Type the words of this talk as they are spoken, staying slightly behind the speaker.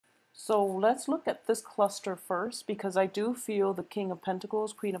So let's look at this cluster first because I do feel the King of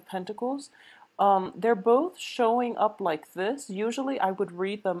Pentacles, Queen of Pentacles, they're both showing up like this. Usually I would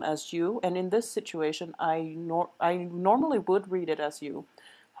read them as you, and in this situation, I normally would read it as you.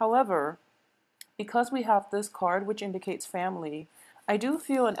 However, because we have this card which indicates family, I do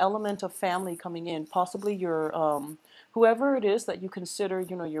feel an element of family coming in, possibly your whoever it is that you consider,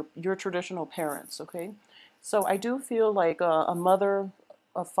 your traditional parents, okay? So I do feel like a mother,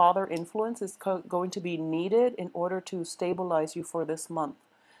 a father influence is going to be needed in order to stabilize you for this month.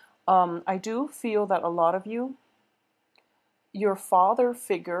 I do feel that a lot of you, your father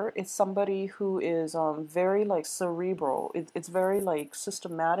figure is somebody who is very like cerebral. It's very like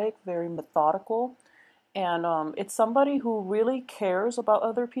systematic, very methodical, and it's somebody who really cares about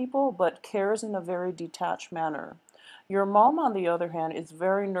other people, but cares in a very detached manner. Your mom, on the other hand, is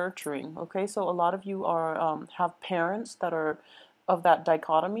very nurturing. Okay, so a lot of you are have parents that are of that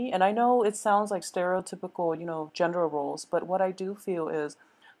dichotomy, and I know it sounds like stereotypical, gender roles, but what I do feel is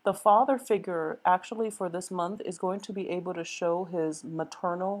the father figure actually for this month is going to be able to show his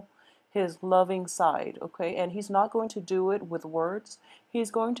maternal, his loving side, okay? And he's not going to do it with words. He's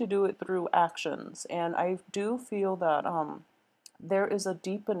going to do it through actions. And I do feel that there is a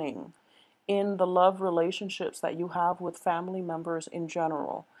deepening in the love relationships that you have with family members in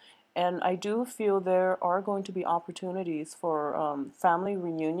general. And I do feel there are going to be opportunities for family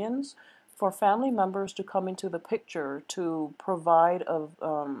reunions, for family members to come into the picture to provide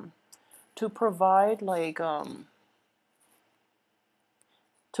like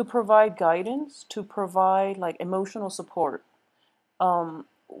to provide guidance, to provide like emotional support.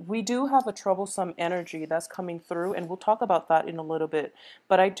 We do have a troublesome energy that's coming through, and we'll talk about that in a little bit.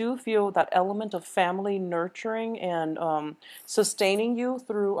 But I do feel that element of family nurturing and sustaining you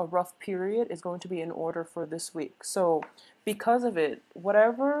through a rough period is going to be in order for this week. So, because of it,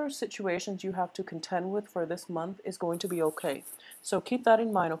 whatever situations you have to contend with for this month is going to be okay. So, keep that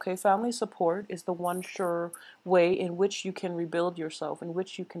in mind, okay? Family support is the one sure way in which you can rebuild yourself, in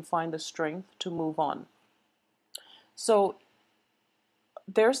which you can find the strength to move on. So,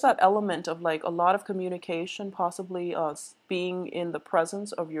 there's that element of like a lot of communication, possibly being in the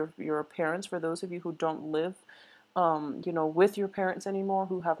presence of your parents. For those of you who don't live, with your parents anymore,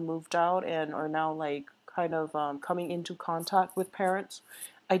 who have moved out and are now like kind of coming into contact with parents,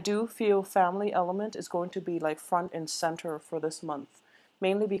 I do feel family element is going to be like front and center for this month,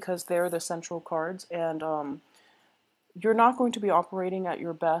 mainly because they're the central cards, and you're not going to be operating at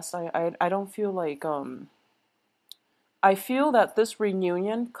your best. I don't feel like I feel that this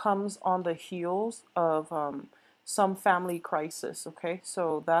reunion comes on the heels of some family crisis, okay?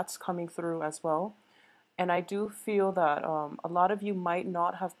 So that's coming through as well. And I do feel that a lot of you might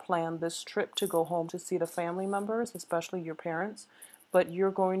not have planned this trip to go home to see the family members, especially your parents, but you're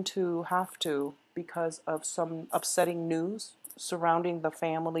going to have to because of some upsetting news surrounding the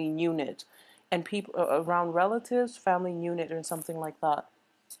family unit and people around relatives, family unit, or something like that.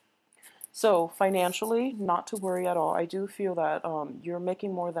 So financially, not to worry at all. I do feel that you're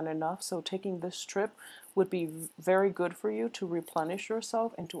making more than enough. So taking this trip would be very good for you to replenish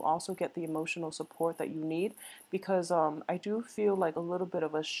yourself and to also get the emotional support that you need. Because I do feel like a little bit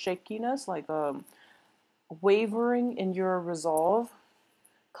of a shakiness, like wavering in your resolve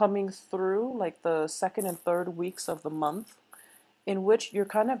coming through like the second and third weeks of the month, in which you're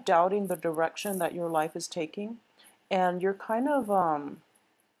kind of doubting the direction that your life is taking. And you're kind of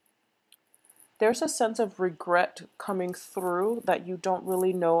there's a sense of regret coming through that you don't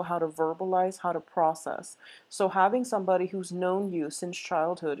really know how to verbalize, how to process. So having somebody who's known you since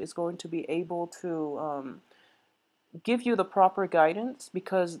childhood is going to be able to give you the proper guidance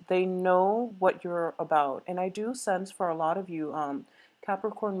because they know what you're about. And I do sense for a lot of you,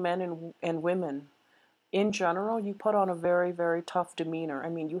 Capricorn men and women, in general, you put on a very, very tough demeanor. I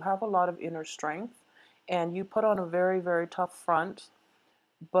mean, you have a lot of inner strength and you put on a very, very tough front,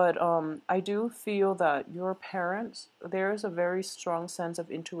 but I do feel that your parents, there is a very strong sense of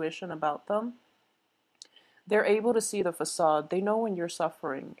intuition about them. They're able to see the facade. They know when you're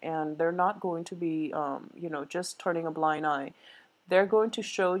suffering, and they're not going to be, just turning a blind eye. They're going to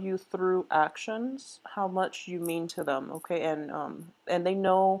show you through actions how much you mean to them, okay? And they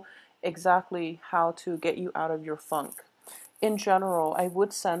know exactly how to get you out of your funk. In general, I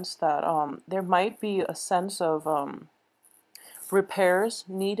would sense that there might be a sense of repairs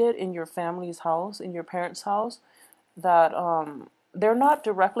needed in your family's house, in your parents' house, that they're not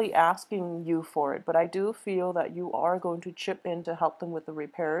directly asking you for it, but I do feel that you are going to chip in to help them with the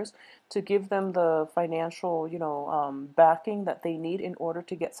repairs, to give them the financial, backing that they need in order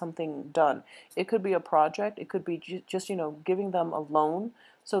to get something done. It could be a project. It could be just, giving them a loan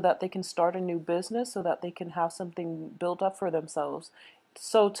so that they can start a new business, so that they can have something built up for themselves.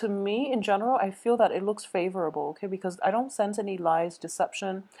 So to me, in general, I feel that it looks favorable, okay? Because I don't sense any lies,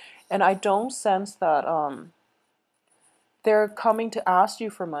 deception, and I don't sense that they're coming to ask you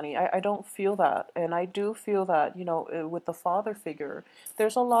for money. I don't feel that. And I do feel that, with the father figure,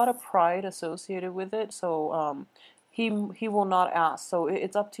 there's a lot of pride associated with it. So he will not ask. So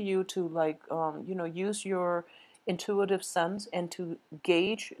it's up to you to, like, use your intuitive sense and to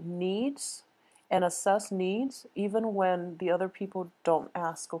gauge needs and assess needs even when the other people don't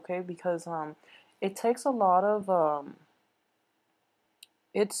ask, okay? Because it takes a lot of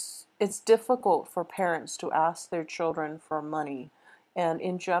it's difficult for parents to ask their children for money. And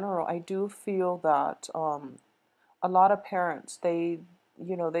in general, I do feel that a lot of parents, they've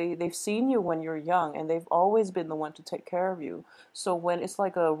seen you when you're young, and they've always been the one to take care of you. So when it's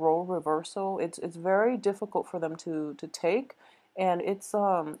like a role reversal, it's very difficult for them to take, and it's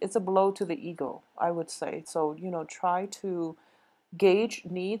a blow to the ego, I would say. So try to gauge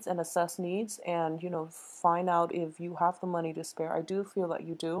needs and assess needs, and find out if you have the money to spare. I do feel that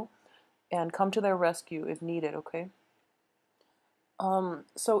you do, and come to their rescue if needed, okay?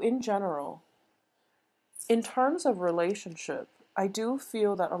 So in general, in terms of relationship, I do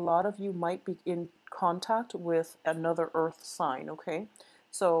feel that a lot of you might be in contact with another earth sign, okay?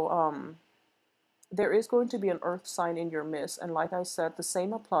 So there is going to be an earth sign in your midst, and like I said, the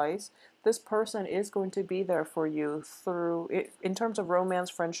same applies. This person is going to be there for you through it, in terms of romance,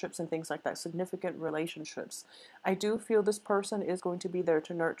 friendships, and things like that, significant relationships. I do feel this person is going to be there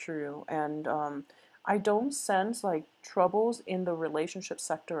to nurture you, and I don't sense like troubles in the relationship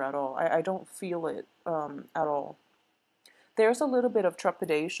sector at all. I don't feel it at all. There's a little bit of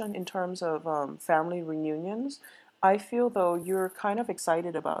trepidation in terms of family reunions. I feel though you're kind of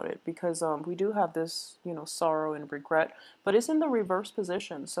excited about it because we do have this, sorrow and regret, but it's in the reverse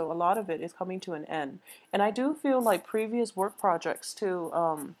position. So a lot of it is coming to an end. And I do feel like previous work projects too,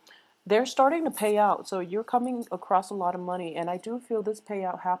 they're starting to pay out. So you're coming across a lot of money. And I do feel this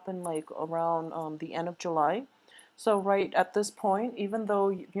payout happened like around the end of July. So right at this point, even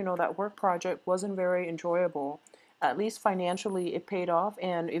though, that work project wasn't very enjoyable, at least financially it paid off.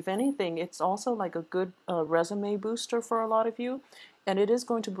 And if anything, it's also like a good resume booster for a lot of you. And it is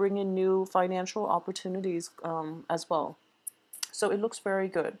going to bring in new financial opportunities as well. So it looks very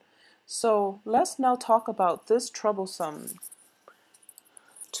good. So let's now talk about this troublesome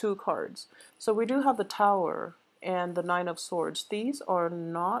two cards. So we do have the Tower and the Nine of Swords. These are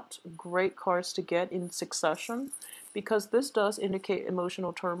not great cards to get in succession because this does indicate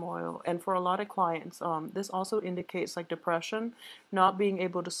emotional turmoil. And for a lot of clients, this also indicates like depression, not being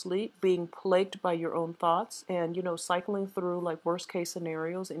able to sleep, being plagued by your own thoughts, and cycling through like worst case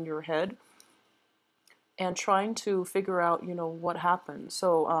scenarios in your head and trying to figure out what happened.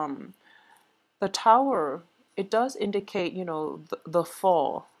 So the Tower, it does indicate, the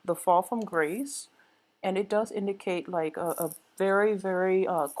fall from grace, and it does indicate like a very, very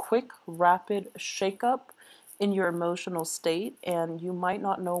quick, rapid shakeup in your emotional state, and you might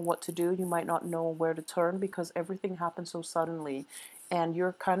not know what to do. You might not know where to turn because everything happens so suddenly, and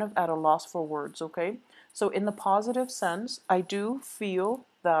you're kind of at a loss for words. Okay, so in the positive sense, I do feel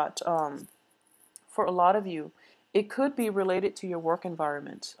that for a lot of you, it could be related to your work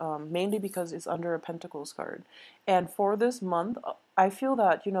environment, mainly because it's under a Pentacles card. And for this month, I feel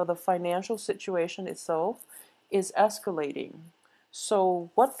that, the financial situation itself is escalating. So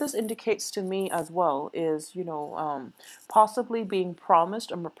what this indicates to me as well is, possibly being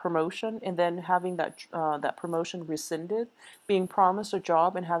promised a promotion and then having that promotion rescinded, being promised a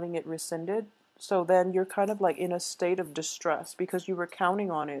job and having it rescinded. So then you're kind of like in a state of distress because you were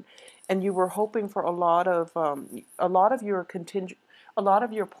counting on it, and you were hoping for a lot of your a lot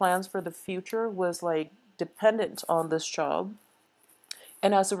of your plans for the future was like dependent on this job,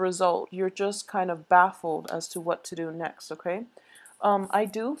 and as a result, you're just kind of baffled as to what to do next, okay? I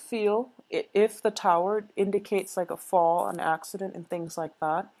do feel if the Tower indicates like a fall, an accident, and things like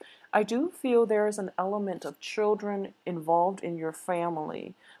that, I do feel there is an element of children involved in your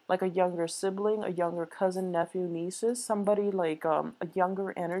family, like a younger sibling, a younger cousin, nephew, nieces, somebody like a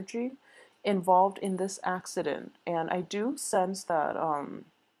younger energy involved in this accident. And I do sense that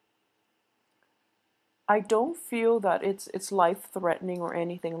I don't feel that it's life threatening or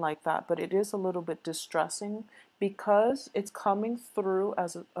anything like that, but it is a little bit distressing because it's coming through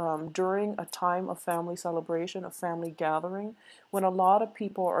as during a time of family celebration, a family gathering, when a lot of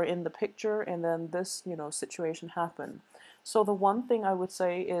people are in the picture, and then this situation happened. So the one thing I would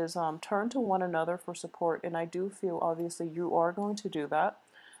say is turn to one another for support, and I do feel obviously you are going to do that.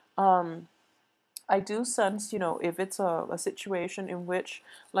 I do sense, if it's a situation in which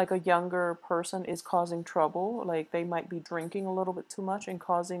like a younger person is causing trouble, like they might be drinking a little bit too much and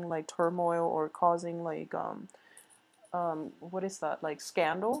causing like turmoil or causing like what is that, like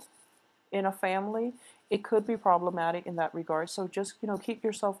scandal in a family, it could be problematic in that regard. So just, keep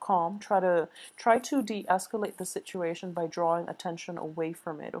yourself calm. Try to de-escalate the situation by drawing attention away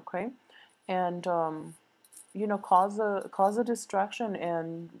from it, okay? And cause a distraction,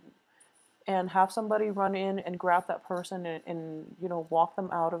 and have somebody run in and grab that person, and walk them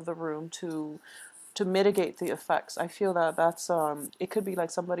out of the room to mitigate the effects. I feel that that's it could be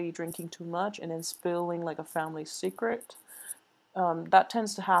like somebody drinking too much and then spilling like a family secret. That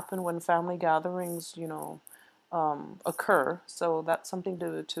tends to happen when family gatherings, occur. So that's something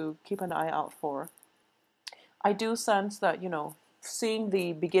to keep an eye out for. I do sense that, seeing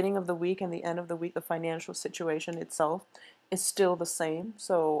the beginning of the week and the end of the week, the financial situation itself is still the same.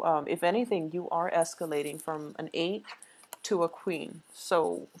 So, if anything, you are escalating from an eight to a queen.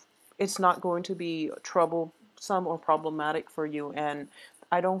 So, it's not going to be troublesome or problematic for you. And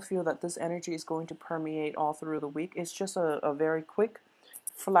I don't feel that this energy is going to permeate all through the week. It's just a very quick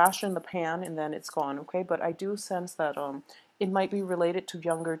flash in the pan and then it's gone, okay? But I do sense that it might be related to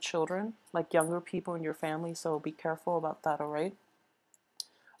younger children, like younger people in your family, so be careful about that, all right?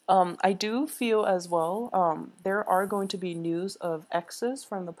 I do feel as well there are going to be news of exes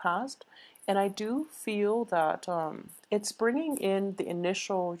from the past, and I do feel that it's bringing in the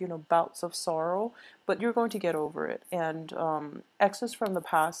initial, bouts of sorrow, but you're going to get over it. And exes from the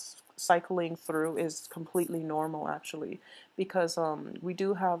past cycling through is completely normal, actually, because we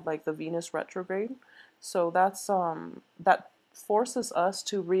do have like the Venus retrograde, so that forces us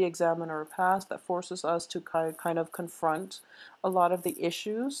to re-examine our past, that forces us to kind of confront a lot of the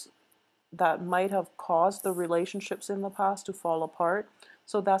issues that might have caused the relationships in the past to fall apart.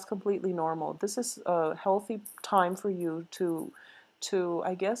 So that's completely normal. This is a healthy time for you to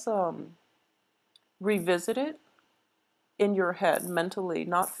I guess revisit it in your head mentally,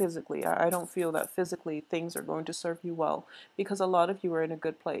 not physically. I don't feel that physically things are going to serve you well because a lot of you are in a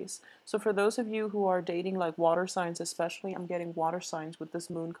good place. So for those of you who are dating like water signs, especially, I'm getting water signs with this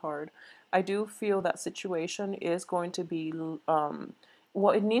moon card. I do feel that situation is going to be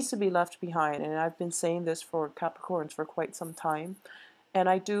well, it needs to be left behind, and I've been saying this for Capricorns for quite some time. And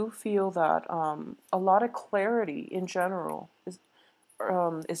I do feel that a lot of clarity in general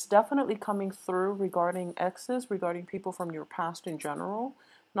is definitely coming through regarding exes, regarding people from your past in general,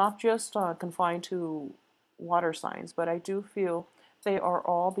 not just confined to water signs, but I do feel they are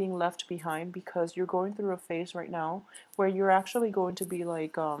all being left behind because you're going through a phase right now where you're actually going to be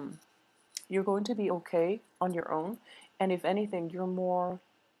like, you're going to be okay on your own. And if anything, you're more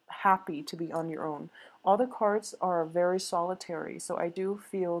happy to be on your own. All the cards are very solitary, so I do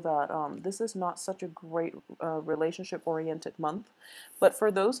feel that this is not such a great relationship oriented month. But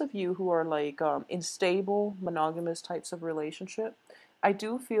for those of you who are like in stable, monogamous types of relationship, I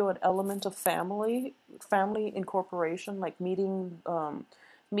do feel an element of family incorporation, like meeting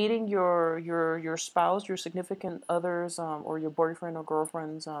your spouse, your significant others, or your boyfriend or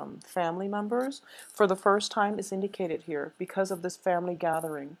girlfriend's family members for the first time is indicated here because of this family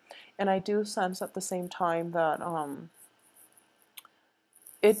gathering. And I do sense at the same time that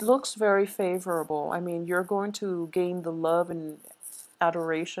it looks very favorable. I mean, you're going to gain the love and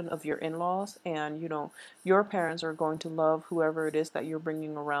adoration of your in-laws, and your parents are going to love whoever it is that you're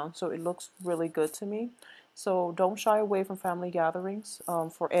bringing around. So it looks really good to me. So don't shy away from family gatherings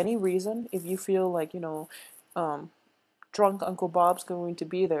for any reason. If you feel like um, drunk Uncle Bob's going to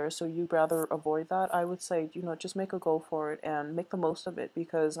be there, so you'd rather avoid that, I would say just make a go for it and make the most of it,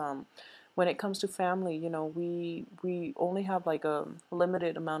 because when it comes to family, we only have like a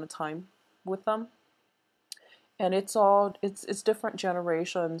limited amount of time with them, and it's different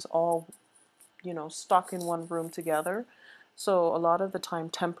generations all stuck in one room together. So a lot of the time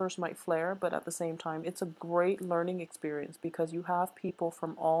tempers might flare, but at the same time it's a great learning experience because you have people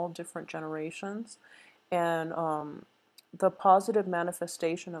from all different generations, and the positive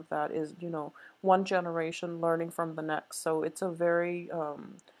manifestation of that is one generation learning from the next. So it's a very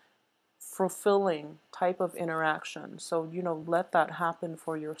fulfilling type of interaction. So, let that happen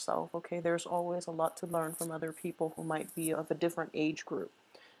for yourself, okay? There's always a lot to learn from other people who might be of a different age group.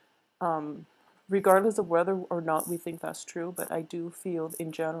 Regardless of whether or not we think that's true, but I do feel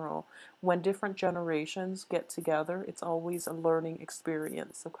in general, when different generations get together, it's always a learning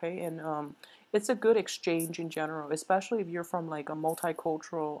experience, okay? And it's a good exchange in general, especially if you're from like a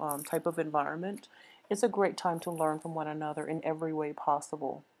multicultural type of environment. It's a great time to learn from one another in every way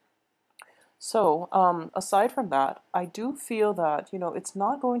possible. So, aside from that, I do feel that, it's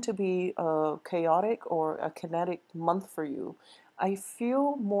not going to be a chaotic or a kinetic month for you. I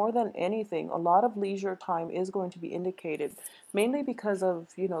feel more than anything, a lot of leisure time is going to be indicated, mainly because of,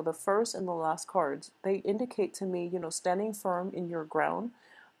 the first and the last cards. They indicate to me, standing firm in your ground,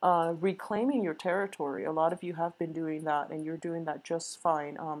 reclaiming your territory. A lot of you have been doing that, and you're doing that just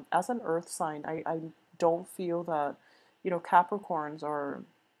fine. As an earth sign, I don't feel that, Capricorns are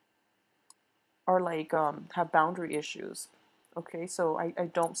like have boundary issues. Okay, so I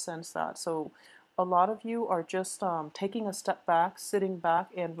don't sense that. So a lot of you are just taking a step back, sitting back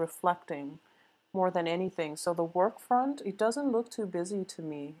and reflecting more than anything. So the work front, it doesn't look too busy to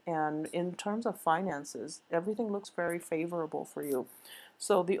me. And in terms of finances, everything looks very favorable for you.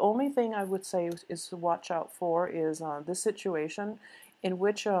 So the only thing I would say is to watch out for is this situation in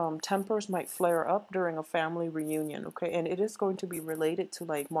which tempers might flare up during a family reunion, okay? And it is going to be related to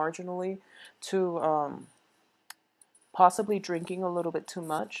like marginally to possibly drinking a little bit too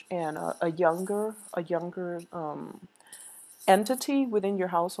much, and a younger entity within your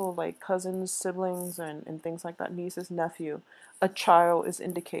household, like cousins, siblings, and things like that, nieces, nephew, a child is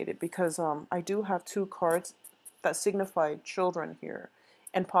indicated because I do have two cards that signify children here,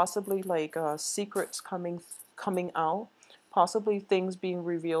 and possibly like secrets coming out, possibly things being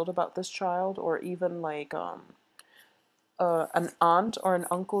revealed about this child, or even like an aunt or an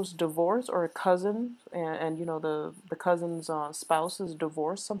uncle's divorce, or a cousin and the cousin's spouse's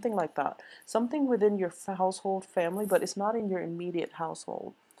divorce, something like that, something within your household family, but it's not in your immediate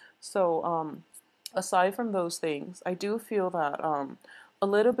household. So aside from those things, I do feel that a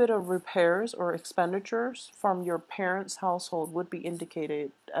little bit of repairs or expenditures from your parents' household would be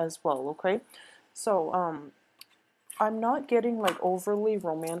indicated as well. Okay, so I'm not getting like overly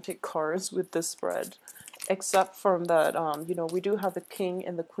romantic cards with this spread, except from that, we do have the King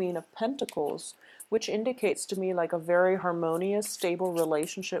and the Queen of Pentacles, which indicates to me like a very harmonious, stable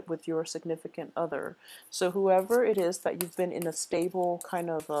relationship with your significant other. So whoever it is that you've been in a stable,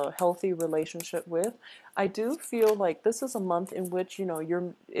 kind of a healthy relationship with, I do feel like this is a month in which,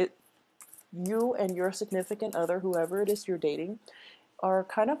 you and your significant other, whoever it is you're dating, are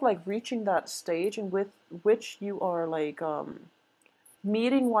kind of like reaching that stage in with which you are like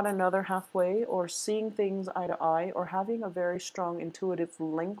meeting one another halfway, or seeing things eye to eye, or having a very strong intuitive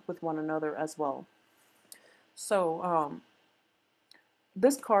link with one another as well. So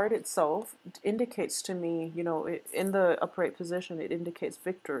this card itself indicates to me, in the upright position, it indicates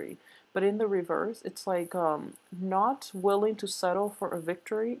victory. But in the reverse, it's like not willing to settle for a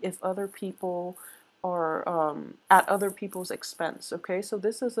victory if other people are at other people's expense. Okay, so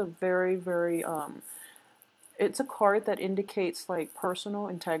this is a very, very it's a card that indicates like personal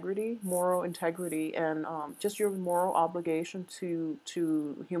integrity, moral integrity, and just your moral obligation to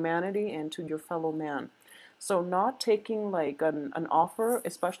humanity and to your fellow man. So not taking like an offer,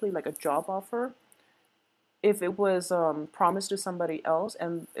 especially like a job offer, if it was promised to somebody else,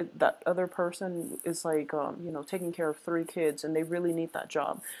 and that other person is like taking care of three kids and they really need that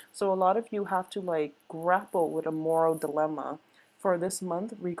job. So a lot of you have to like grapple with a moral dilemma for this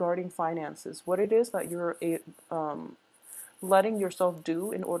month regarding finances, what it is that you're letting yourself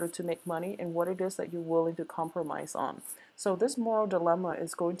do in order to make money, and what it is that you're willing to compromise on. So this moral dilemma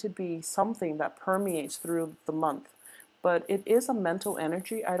is going to be something that permeates through the month, but it is a mental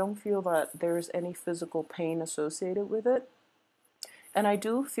energy. I don't feel that there's any physical pain associated with it. And I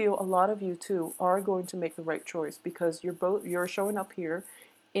do feel a lot of you too are going to make the right choice, because you're showing up here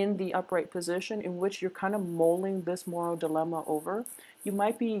in the upright position in which you're kind of mulling this moral dilemma over. You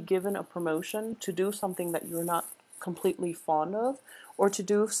might be given a promotion to do something that you're not completely fond of, or to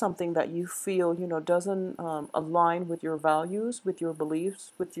do something that you feel doesn't align with your values, with your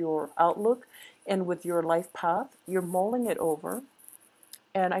beliefs, with your outlook, and with your life path. You're mulling it over,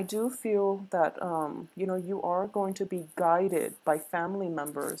 and I do feel that you are going to be guided by family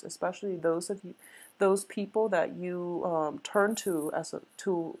members, especially those people that you turn to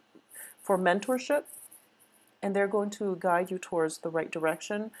for mentorship, and they're going to guide you towards the right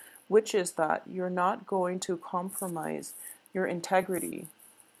direction, which is that you're not going to compromise your integrity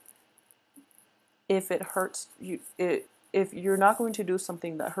if it hurts you. If you're not going to do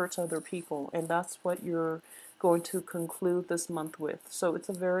something that hurts other people, and that's what you're going to conclude this month with. So it's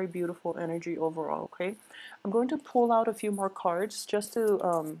a very beautiful energy overall. Okay, I'm going to pull out a few more cards just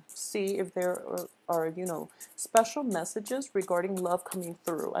to see if there are special messages regarding love coming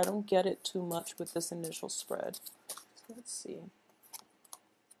through. I don't get it too much with this initial spread. So let's see.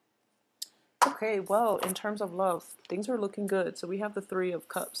 Okay, well, in terms of love, things are looking good. So we have the Three of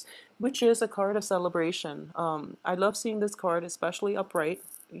Cups, which is a card of celebration. I love seeing this card, especially upright,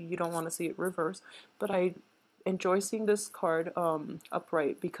 you don't want to see it reverse, but I enjoy seeing this card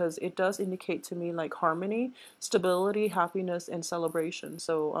upright because it does indicate to me like harmony, stability, happiness, and celebration.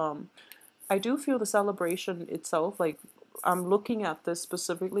 So I do feel the celebration itself, like I'm looking at this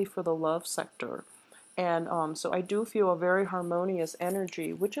specifically for the love sector. And so I do feel a very harmonious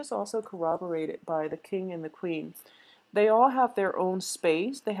energy, which is also corroborated by the king and the queen. They all have their own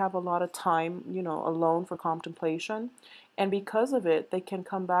space. They have a lot of time, alone for contemplation. And because of it, they can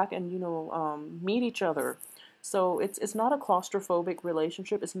come back and, meet each other. So it's not a claustrophobic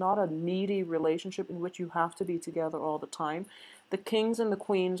relationship. It's not a needy relationship in which you have to be together all the time. The kings and the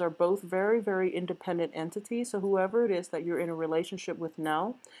queens are both very, very independent entities. So whoever it is that you're in a relationship with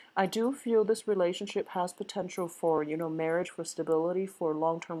now, I do feel this relationship has potential for, marriage, for stability, for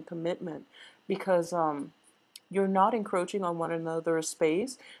long-term commitment, because you're not encroaching on one another's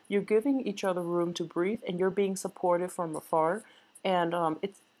space. You're giving each other room to breathe, and you're being supported from afar. And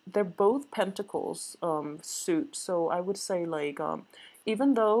they're both pentacles suit. So I would say like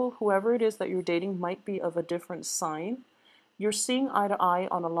even though whoever it is that you're dating might be of a different sign, you're seeing eye to eye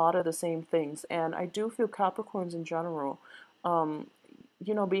on a lot of the same things. And I do feel Capricorns in general, um,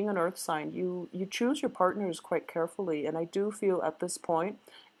 being an earth sign, you choose your partners quite carefully. And I do feel at this point,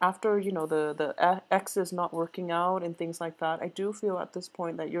 after, the ex is not working out and things like that, I do feel at this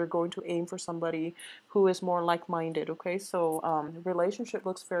point that you're going to aim for somebody who is more like-minded, okay? So the relationship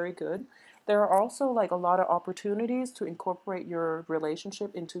looks very good. There are also like a lot of opportunities to incorporate your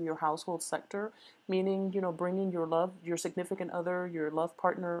relationship into your household sector, meaning, bringing your love, your significant other, your love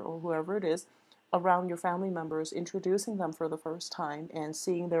partner, or whoever it is, around your family members, introducing them for the first time and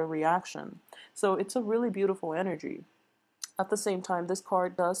seeing their reaction. So it's a really beautiful energy. At the same time, this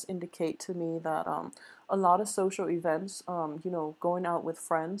card does indicate to me that a lot of social events, going out with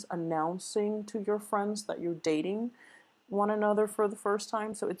friends, announcing to your friends that you're dating one another for the first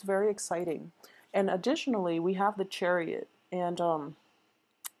time. So it's very exciting. And additionally, we have the Chariot. And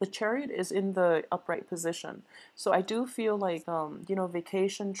the Chariot is in the upright position. So I do feel like,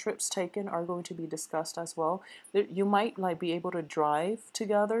 vacation trips taken are going to be discussed as well. You might like be able to drive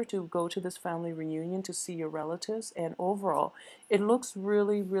together to go to this family reunion to see your relatives. And overall, it looks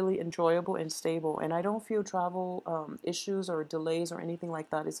really, really enjoyable and stable. And I don't feel travel issues or delays or anything like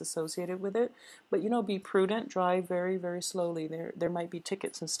that is associated with it. But, be prudent, drive very, very slowly. There might be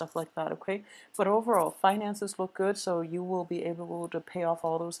tickets and stuff like that, okay? But overall, finances look good, so you will be able to pay off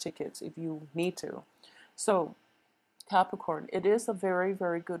all those tickets if you need to. So, Capricorn, it is a very,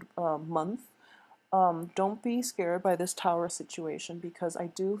 very good month. Don't be scared by this tower situation because I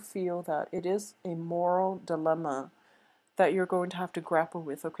do feel that it is a moral dilemma that you're going to have to grapple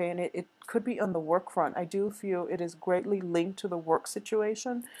with, okay? And it could be on the work front. I do feel it is greatly linked to the work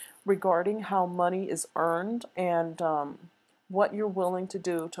situation regarding how money is earned and what you're willing to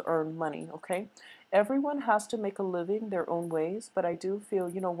do to earn money, okay? Everyone has to make a living their own ways, but I do feel,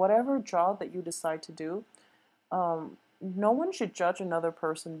 whatever job that you decide to do, no one should judge another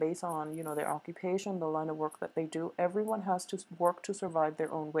person based on, their occupation, the line of work that they do. Everyone has to work to survive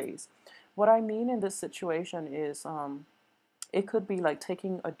their own ways. What I mean in this situation is, it could be like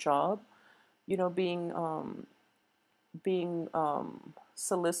taking a job, being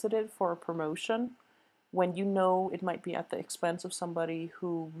solicited for a promotion when you know it might be at the expense of somebody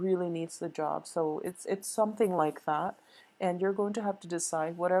who really needs the job. So it's something like that, and you're going to have to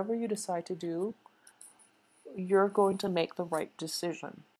decide whatever you decide to do. You're going to make the right decision.